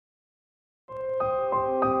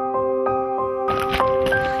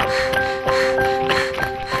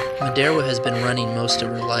Muderhwa has been running most of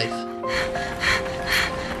her life.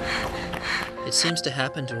 It seems to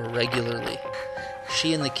happen to her regularly.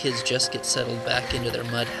 She and the kids just get settled back into their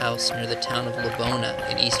mud house near the town of Labona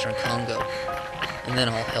in eastern Congo, and then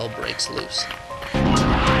all hell breaks loose.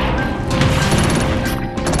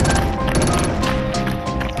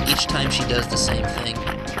 Each time she does the same thing.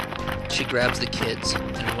 She grabs the kids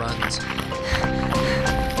and runs.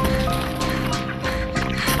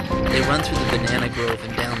 They run through the banana grove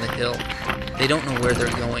and down the hill. They don't know where they're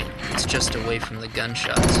going. It's just away from the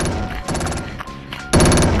gunshots.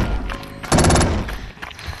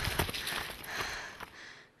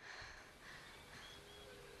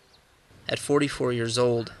 At 44 years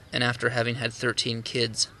old, and after having had 13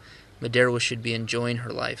 kids, Muderhwa should be enjoying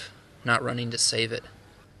her life, not running to save it.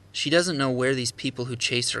 She doesn't know where these people who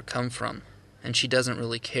chase her come from, and she doesn't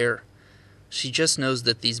really care. She just knows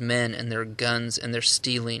that these men and their guns and their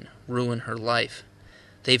stealing ruin her life.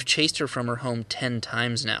 They've chased her from her home 10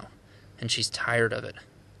 times now, and she's tired of it.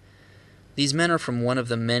 These men are from one of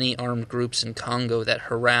the many armed groups in Congo that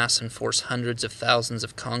harass and force hundreds of thousands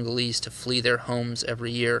of Congolese to flee their homes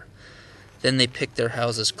every year. Then they pick their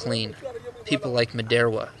houses clean. People like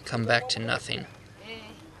Muderhwa come back to nothing.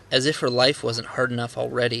 As if her life wasn't hard enough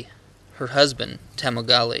already, her husband,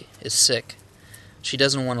 Tamogale, is sick. She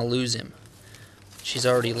doesn't want to lose him. She's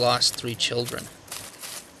already lost 3 children.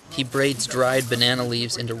 He braids dried banana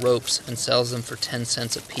leaves into ropes and sells them for 10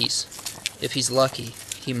 cents a piece. If he's lucky,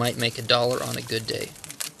 he might make $1 on a good day.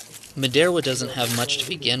 Muderhwa doesn't have much to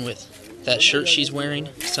begin with. That shirt she's wearing,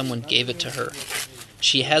 someone gave it to her.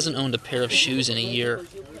 She hasn't owned a pair of shoes in a year.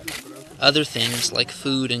 Other things, like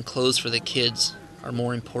food and clothes for the kids, are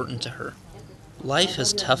more important to her. Life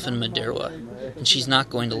has toughened Muderhwa, and she's not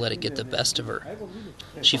going to let it get the best of her.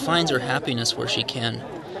 She finds her happiness where she can,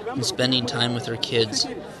 in spending time with her kids,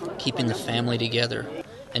 keeping the family together,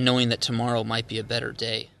 and knowing that tomorrow might be a better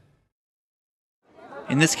day.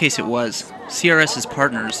 In this case it was. CRS's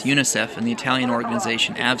partners, UNICEF and the Italian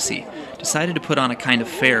organization AVSI, decided to put on a kind of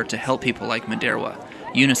fair to help people like Muderhwa.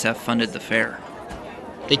 UNICEF funded the fair.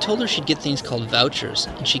 They told her she'd get things called vouchers,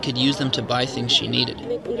 and she could use them to buy things she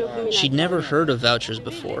needed. She'd never heard of vouchers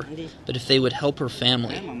before, but if they would help her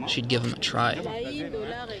family, she'd give them a try.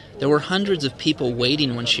 There were hundreds of people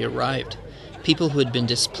waiting when she arrived, people who had been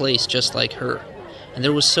displaced just like her, and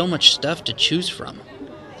there was so much stuff to choose from.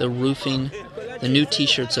 The roofing, the new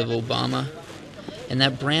t-shirts of Obama, and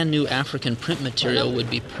that brand new African print material would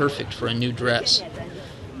be perfect for a new dress.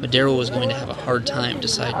 Muderhwa was going to have a hard time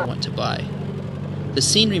deciding what to buy. The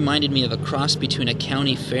scene reminded me of a cross between a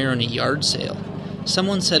county fair and a yard sale.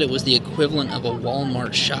 Someone said it was the equivalent of a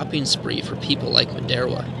Walmart shopping spree for people like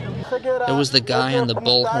Muderhwa. There was the guy on the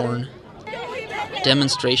bullhorn,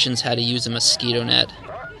 demonstrations how to use a mosquito net,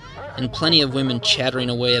 and plenty of women chattering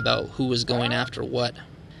away about who was going after what.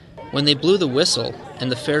 When they blew the whistle and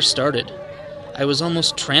the fair started, I was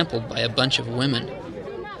almost trampled by a bunch of women.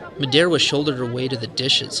 Muderhwa shouldered her way to the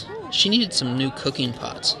dishes. She needed some new cooking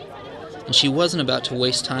pots, and she wasn't about to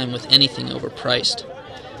waste time with anything overpriced.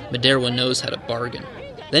 Muderhwa knows how to bargain.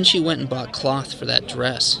 Then she went and bought cloth for that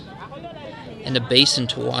dress, and a basin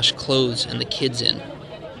to wash clothes and the kids in.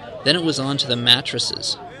 Then it was on to the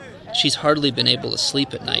mattresses. She's hardly been able to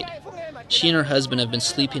sleep at night. She and her husband have been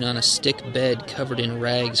sleeping on a stick bed covered in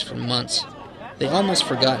rags for months. They almost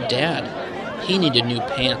forgot Dad. He needed new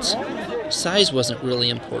pants. Size wasn't really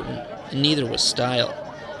important, and neither was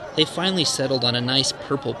style. They finally settled on a nice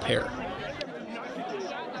purple pair.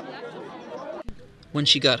 When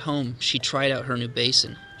she got home, she tried out her new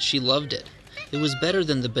basin. She loved it. It was better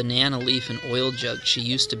than the banana leaf and oil jug she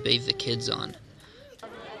used to bathe the kids on.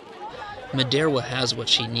 Muderhwa has what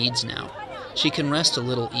she needs now. She can rest a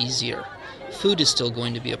little easier. Food is still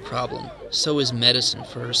going to be a problem. So is medicine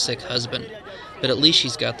for her sick husband. But at least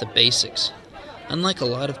she's got the basics. Unlike a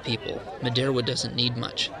lot of people, Muderhwa doesn't need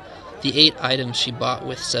much. The 8 items she bought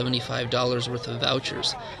with $75 worth of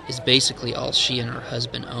vouchers is basically all she and her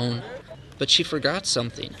husband own. But she forgot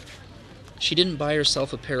something. She didn't buy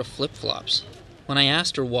herself a pair of flip-flops. When I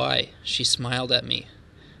asked her why, she smiled at me.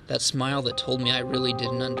 That smile that told me I really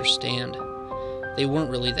didn't understand. They weren't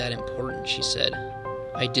really that important, she said.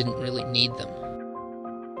 I didn't really need them.